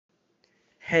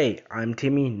Hey, I'm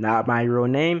Timmy, not my real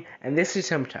name, and this is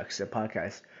Timmy Talks, the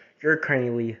podcast you're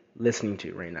currently listening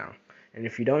to right now. And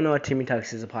if you don't know what Timmy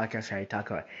Talks is, a podcast where I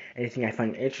talk about anything I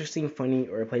find interesting, funny,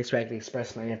 or a place where I can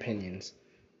express my opinions.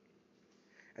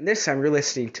 And this time, you're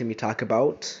listening to me talk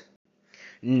about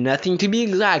nothing to be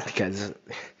exact, because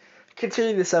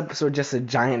considering this episode just a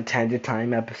giant tangent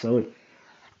time episode,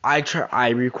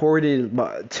 I recorded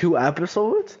two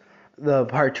episodes, the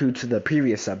part two to the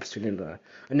previous episode, and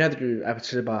another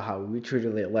episode about how we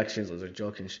treated the elections as a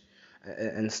joke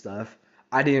and stuff.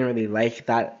 I didn't really like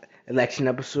that election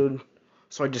episode,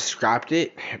 so I just scrapped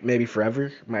it. Maybe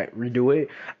forever, might redo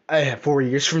it 4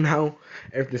 years from now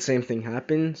if the same thing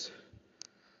happens.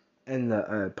 And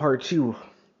the part two,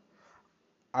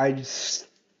 I just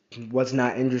was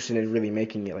not interested in really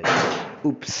making it like,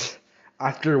 oops.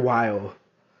 After a while,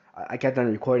 I kept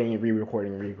on recording and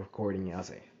re-recording it. I was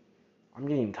like, I'm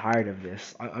getting tired of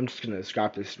this. I'm just gonna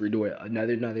scrap this, redo it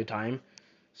another time.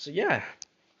 So yeah.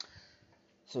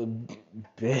 So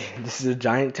this is a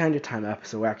giant tangent time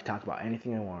episode where I can talk about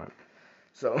anything I want.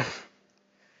 So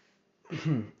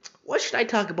what should I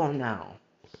talk about now?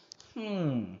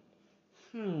 Hmm.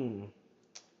 Hmm.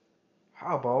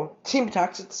 How about Timmy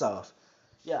Talks itself?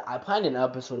 Yeah, I planned an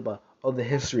episode about the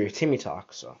history of Timmy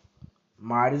Talks, so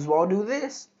might as well do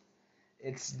this.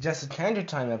 It's just a tangent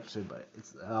time episode, but it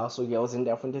also goes in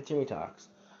depth into Timmy Talks.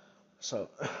 So,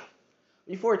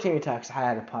 before Timmy Talks, I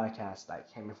had a podcast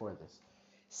that came before this.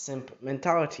 Simp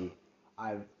Mentality.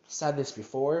 I've said this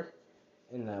before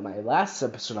in my last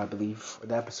episode, I believe, or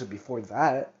the episode before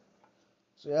that.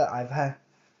 So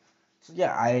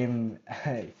yeah, I'm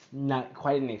not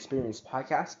quite an experienced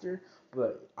podcaster,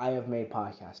 but I have made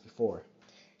podcasts before.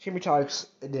 Timmy Talks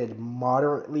did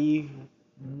moderately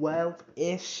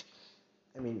well-ish.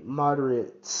 I mean,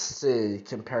 moderate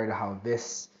compared to how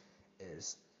this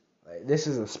is. Like, this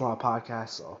is a small podcast,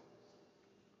 so.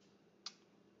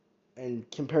 And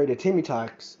compared to Timmy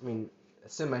Talks, I mean,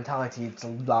 Simp Mentality, it's a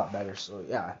lot better. So,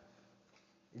 yeah,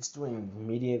 it's doing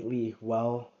immediately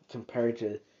well compared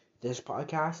to this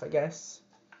podcast, I guess.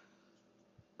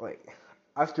 Like,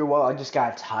 after a while, I just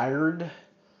got tired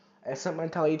at Simp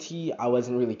Mentality. I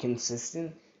wasn't really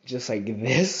consistent, just like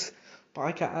this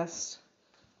podcast.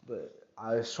 But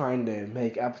I was trying to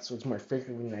make episodes more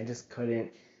frequently, and I just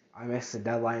couldn't. I missed the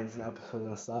deadlines and episodes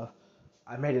and stuff.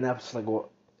 I made an episode like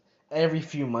every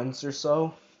few months or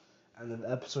so, and the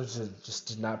episodes just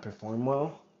did not perform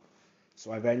well.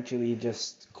 So I eventually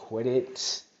just quit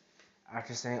it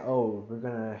after saying, "Oh, we're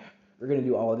gonna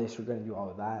do all of this, we're gonna do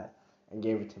all of that," and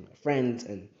gave it to my friends,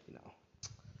 and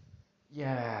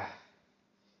yeah,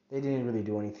 they didn't really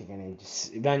do anything, and it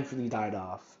just eventually died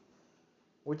off,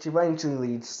 which eventually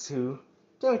leads to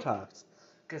Timmy Talks.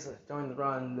 Because during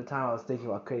the time I was thinking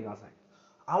about quitting, I was like,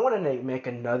 I want to make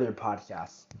another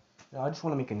podcast. I just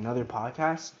want to make another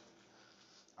podcast.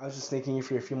 I was just thinking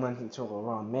for a few months until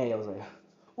around May, I was like,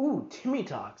 ooh, Timmy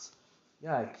Talks.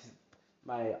 Yeah, 'cause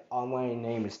my online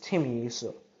name is Timmy,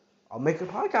 so I'll make a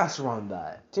podcast around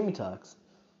that, Timmy Talks.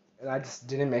 And I just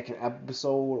didn't make an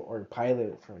episode or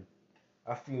pilot for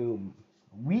a few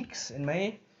weeks in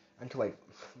May until like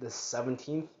the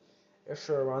 17th ish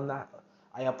or around that.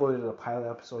 I uploaded a pilot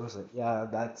episode. I was like, yeah,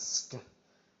 that's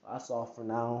all for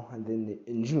now. And then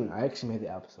in June, I actually made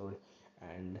the episode,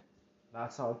 and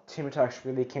that's how Timmy Talks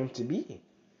really came to be.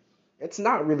 It's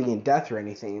not really in depth or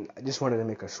anything. I just wanted to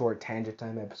make a short tangent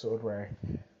time episode where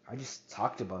I just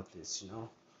talked about this,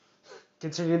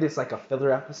 Considering this like a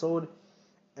filler episode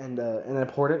and an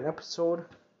important episode,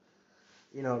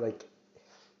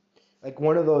 like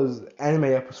one of those anime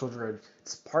episodes where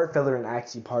it's part filler and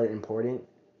actually part important.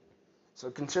 So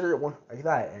consider it one like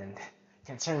that, and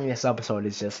considering this episode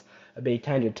is just a big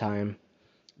tangent time,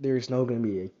 there's no going to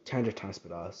be a tangent time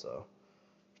spit off, so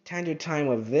tangent time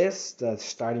of this that's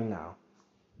starting now.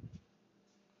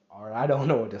 Or I don't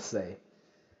know what to say.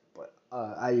 But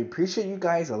I appreciate you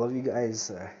guys. I love you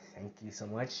guys. Thank you so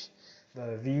much.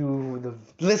 The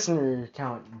listener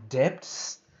count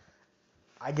dipped.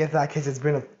 I get that because it's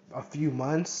been a few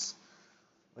months.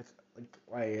 Like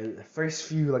the first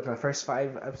few, like my first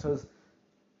 5 episodes,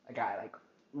 I got like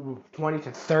 20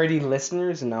 to 30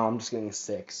 listeners, and now I'm just getting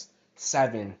 6,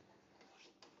 7.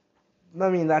 I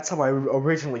mean, that's how I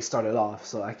originally started off,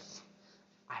 so I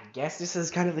guess this is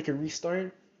kind of like a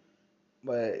restart.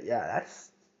 But yeah,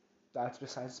 that's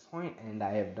besides the point, and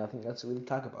I have nothing else to really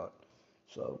talk about.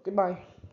 So, goodbye.